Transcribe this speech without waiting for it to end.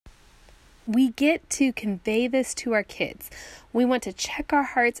We get to convey this to our kids. We want to check our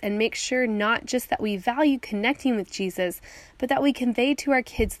hearts and make sure not just that we value connecting with Jesus, but that we convey to our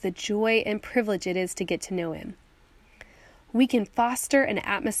kids the joy and privilege it is to get to know Him. We can foster an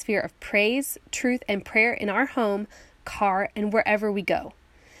atmosphere of praise, truth, and prayer in our home, car, and wherever we go.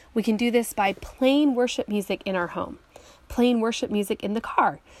 We can do this by playing worship music in our home, playing worship music in the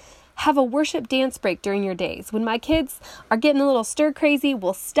car. Have a worship dance break during your days. When my kids are getting a little stir crazy,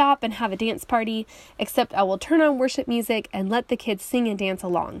 we'll stop and have a dance party, except I will turn on worship music and let the kids sing and dance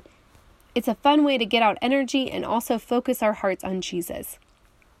along. It's a fun way to get out energy and also focus our hearts on Jesus.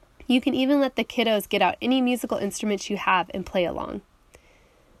 You can even let the kiddos get out any musical instruments you have and play along.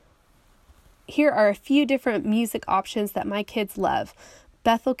 Here are a few different music options that my kids love: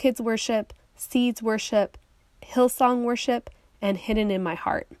 Bethel Kids Worship, Seeds Worship, Hillsong Worship, and Hidden in My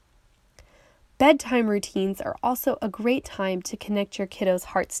Heart. Bedtime routines are also a great time to connect your kiddos'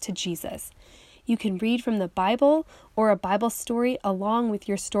 hearts to Jesus. You can read from the Bible or a Bible story along with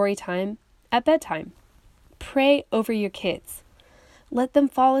your story time at bedtime. Pray over your kids. Let them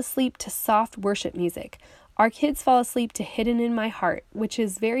fall asleep to soft worship music. Our kids fall asleep to Hidden in My Heart, which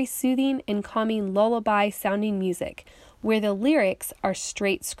is very soothing and calming lullaby-sounding music, where the lyrics are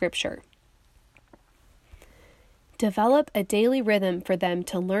straight scripture. Develop a daily rhythm for them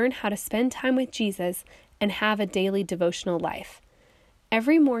to learn how to spend time with Jesus and have a daily devotional life.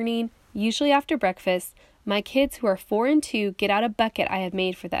 Every morning, usually after breakfast, my kids who are 4 and 2 get out a bucket I have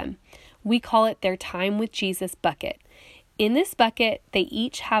made for them. We call it their Time with Jesus bucket. In this bucket, they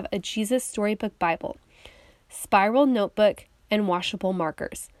each have a Jesus Storybook Bible, spiral notebook, and washable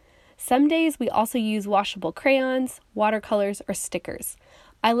markers. Some days we also use washable crayons, watercolors, or stickers.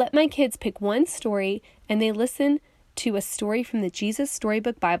 I let my kids pick one story and they listen to a story from the Jesus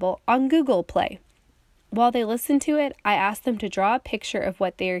Storybook Bible on Google Play. While they listen to it, I ask them to draw a picture of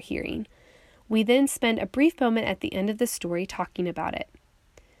what they are hearing. We then spend a brief moment at the end of the story talking about it.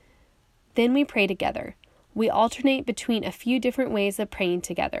 Then we pray together. We alternate between a few different ways of praying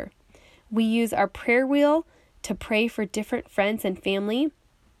together. We use our prayer wheel to pray for different friends and family.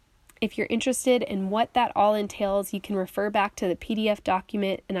 If you're interested in what that all entails, you can refer back to the PDF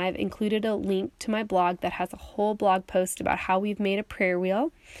document, and I've included a link to my blog that has a whole blog post about how we've made a prayer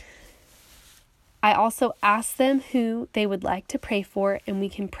wheel. I also ask them who they would like to pray for, and we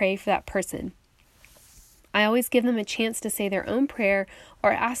can pray for that person. I always give them a chance to say their own prayer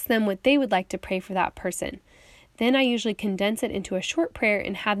or ask them what they would like to pray for that person. Then I usually condense it into a short prayer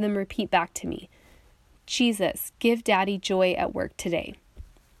and have them repeat back to me. Jesus, give Daddy joy at work today.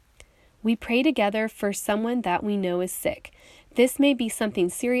 We pray together for someone that we know is sick. This may be something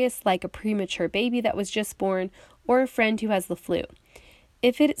serious like a premature baby that was just born or a friend who has the flu.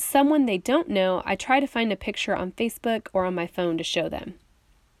 If it's someone they don't know, I try to find a picture on Facebook or on my phone to show them.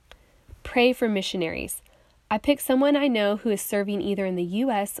 Pray for missionaries. I pick someone I know who is serving either in the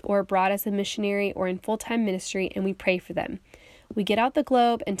U.S. or abroad as a missionary or in full-time ministry, and we pray for them. We get out the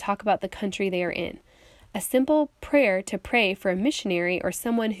globe and talk about the country they are in. A simple prayer to pray for a missionary or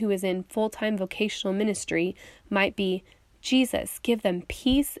someone who is in full-time vocational ministry might be, Jesus, give them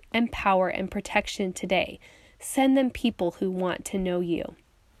peace and power and protection today. Send them people who want to know you.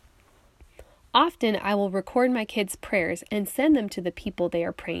 Often I will record my kids' prayers and send them to the people they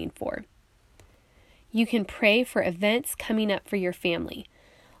are praying for. You can pray for events coming up for your family,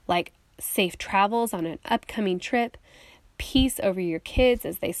 like safe travels on an upcoming trip, peace over your kids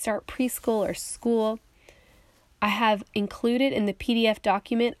as they start preschool or school. I have included in the PDF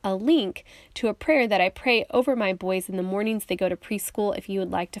document a link to a prayer that I pray over my boys in the mornings they go to preschool if you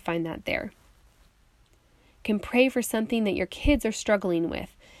would like to find that there. You can pray for something that your kids are struggling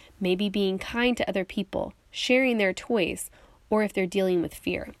with, maybe being kind to other people, sharing their toys, or if they're dealing with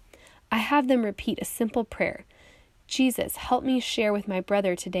fear. I have them repeat a simple prayer. Jesus, help me share with my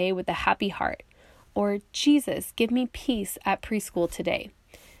brother today with a happy heart. Or, Jesus, give me peace at preschool today.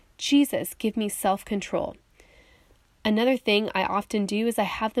 Jesus, give me self-control. Another thing I often do is I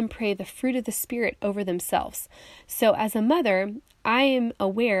have them pray the fruit of the Spirit over themselves. So as a mother, I am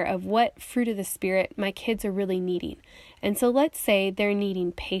aware of what fruit of the Spirit my kids are really needing. And so let's say they're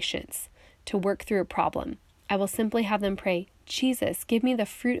needing patience to work through a problem. I will simply have them pray, Jesus, give me the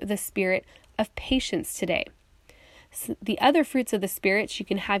fruit of the Spirit of patience today. So the other fruits of the Spirit you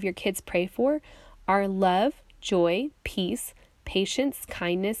can have your kids pray for are love, joy, peace, patience,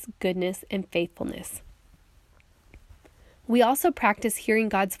 kindness, goodness, and faithfulness. We also practice hearing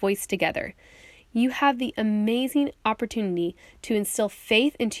God's voice together. You have the amazing opportunity to instill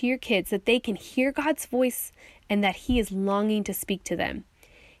faith into your kids that they can hear God's voice and that He is longing to speak to them.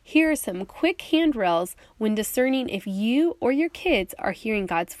 Here are some quick handrails when discerning if you or your kids are hearing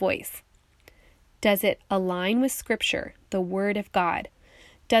God's voice. Does it align with Scripture, the Word of God?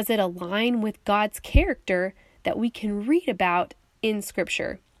 Does it align with God's character that we can read about in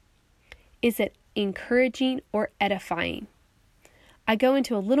Scripture? Is it encouraging or edifying? I go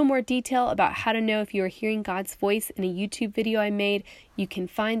into a little more detail about how to know if you are hearing God's voice in a YouTube video I made. You can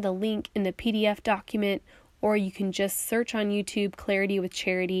find the link in the PDF document, or you can just search on YouTube Clarity with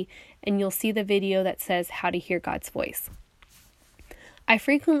Charity, and you'll see the video that says how to hear God's voice. I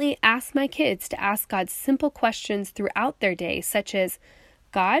frequently ask my kids to ask God simple questions throughout their day, such as,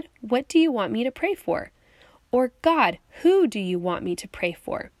 God, what do you want me to pray for? Or, God, who do you want me to pray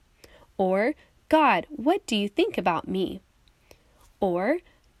for? Or, God, what do you think about me? Or,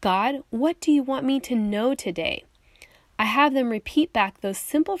 God, what do you want me to know today? I have them repeat back those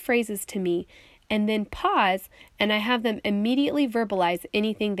simple phrases to me and then pause, and I have them immediately verbalize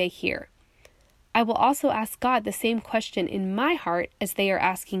anything they hear. I will also ask God the same question in my heart as they are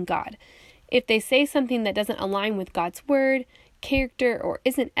asking God. If they say something that doesn't align with God's word, character, or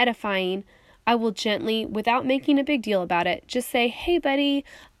isn't edifying, I will gently, without making a big deal about it, just say, hey buddy,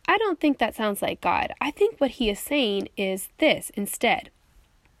 I don't think that sounds like God. I think what he is saying is this instead.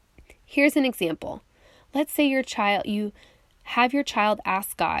 Here's an example. Let's say you have your child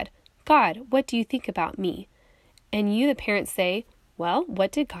ask God, God, what do you think about me? And you, the parent, say, well,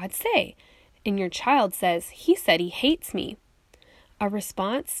 what did God say? And your child says, he said he hates me. A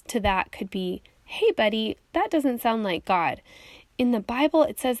response to that could be, hey buddy, that doesn't sound like God. In the Bible,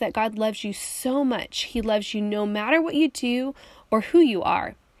 it says that God loves you so much. He loves you no matter what you do or who you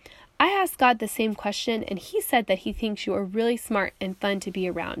are. I asked God the same question, and he said that he thinks you are really smart and fun to be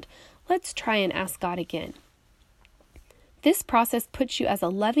around. Let's try and ask God again. This process puts you as a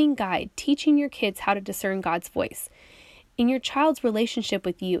loving guide, teaching your kids how to discern God's voice. In your child's relationship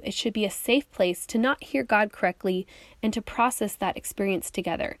with you, it should be a safe place to not hear God correctly and to process that experience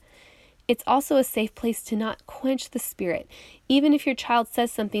together. It's also a safe place to not quench the Spirit, even if your child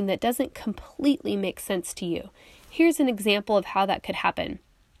says something that doesn't completely make sense to you. Here's an example of how that could happen.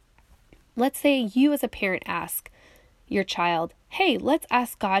 Let's say you as a parent ask your child, hey, let's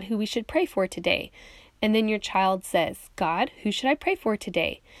ask God who we should pray for today. And then your child says, God, who should I pray for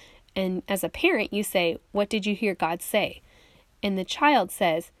today? And as a parent, you say, what did you hear God say? And the child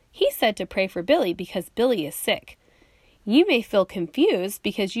says, he said to pray for Billy because Billy is sick. You may feel confused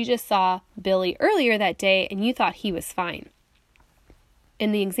because you just saw Billy earlier that day and you thought he was fine.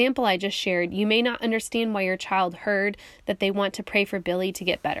 In the example I just shared, you may not understand why your child heard that they want to pray for Billy to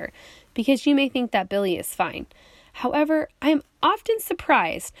get better, because you may think that Billy is fine. However, I am often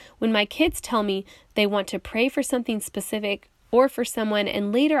surprised when my kids tell me they want to pray for something specific or for someone,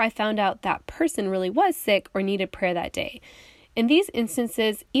 and later I found out that person really was sick or needed prayer that day. In these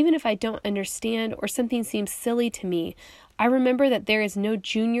instances, even if I don't understand or something seems silly to me, I remember that there is no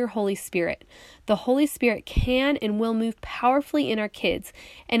junior Holy Spirit. The Holy Spirit can and will move powerfully in our kids,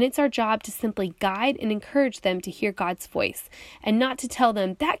 and it's our job to simply guide and encourage them to hear God's voice, and not to tell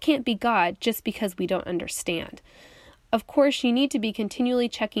them that can't be God just because we don't understand. Of course, you need to be continually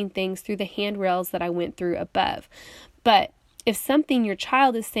checking things through the handrails that I went through above, but if something your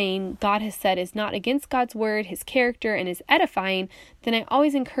child is saying God has said is not against God's word, his character, and is edifying, then I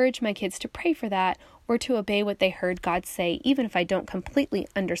always encourage my kids to pray for that or to obey what they heard God say, even if I don't completely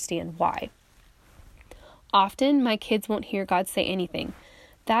understand why. Often, my kids won't hear God say anything.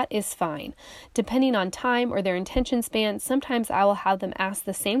 That is fine. Depending on time or their attention span, sometimes I will have them ask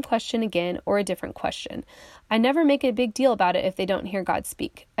the same question again or a different question. I never make a big deal about it if they don't hear God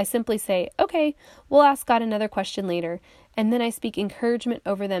speak. I simply say, okay, we'll ask God another question later, and then I speak encouragement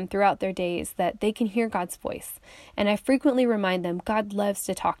over them throughout their days that they can hear God's voice. And I frequently remind them God loves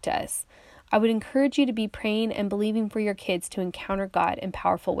to talk to us. I would encourage you to be praying and believing for your kids to encounter God in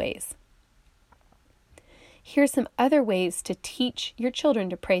powerful ways. Here's some other ways to teach your children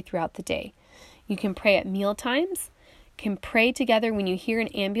to pray throughout the day. You can pray at meal times, can pray together when you hear an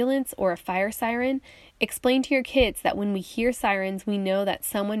ambulance or a fire siren. Explain to your kids that when we hear sirens, we know that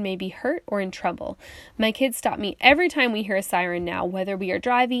someone may be hurt or in trouble. My kids stop me every time we hear a siren now, whether we are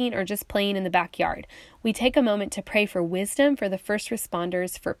driving or just playing in the backyard. We take a moment to pray for wisdom for the first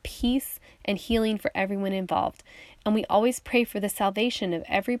responders, for peace and healing for everyone involved. And we always pray for the salvation of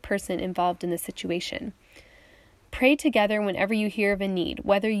every person involved in the situation. Pray together whenever you hear of a need,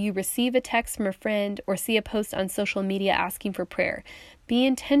 whether you receive a text from a friend or see a post on social media asking for prayer. Be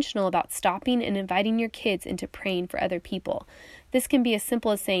intentional about stopping and inviting your kids into praying for other people. This can be as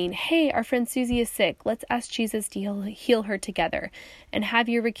simple as saying, hey, our friend Susie is sick. Let's ask Jesus to heal her together. And have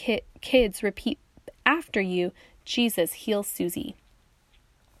your kids repeat after you, Jesus, heal Susie.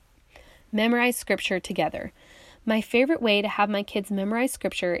 Memorize scripture together. My favorite way to have my kids memorize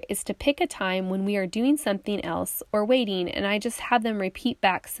scripture is to pick a time when we are doing something else or waiting, and I just have them repeat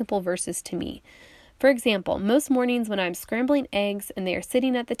back simple verses to me. For example, most mornings when I'm scrambling eggs and they are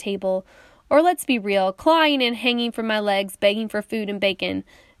sitting at the table, or let's be real, clawing and hanging from my legs, begging for food and bacon.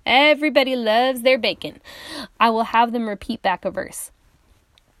 Everybody loves their bacon. I will have them repeat back a verse.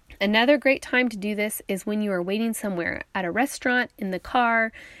 Another great time to do this is when you are waiting somewhere, at a restaurant, in the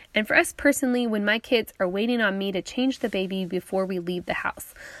car, and for us personally, when my kids are waiting on me to change the baby before we leave the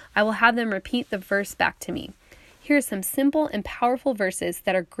house. I will have them repeat the verse back to me. Here are some simple and powerful verses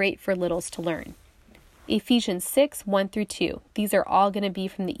that are great for littles to learn. Ephesians 6, 1-2. These are all going to be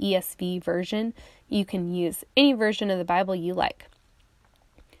from the ESV version. You can use any version of the Bible you like.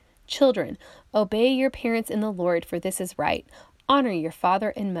 Children, obey your parents in the Lord, for this is right. Honor your father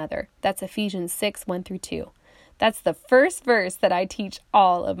and mother. That's Ephesians 6, 1-2. That's the first verse that I teach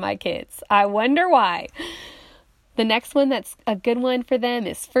all of my kids. I wonder why. The next one that's a good one for them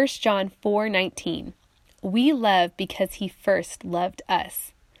is 1 John 4:19. We love because he first loved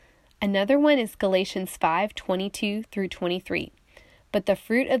us. Another one is Galatians 5:22-23. But the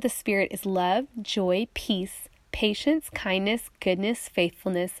fruit of the Spirit is love, joy, peace, patience, kindness, goodness,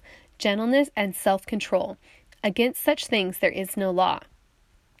 faithfulness, gentleness, and self-control. Against such things there is no law.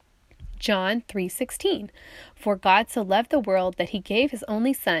 John 3:16. For God so loved the world that he gave his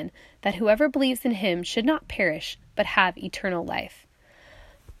only Son, that whoever believes in him should not perish, but have eternal life.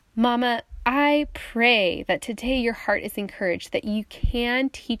 Mama, I pray that today your heart is encouraged, that you can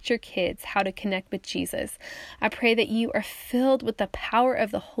teach your kids how to connect with Jesus. I pray that you are filled with the power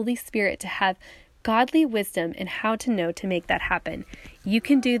of the Holy Spirit to have godly wisdom and how to know to make that happen. You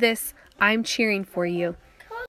can do this. I'm cheering for you.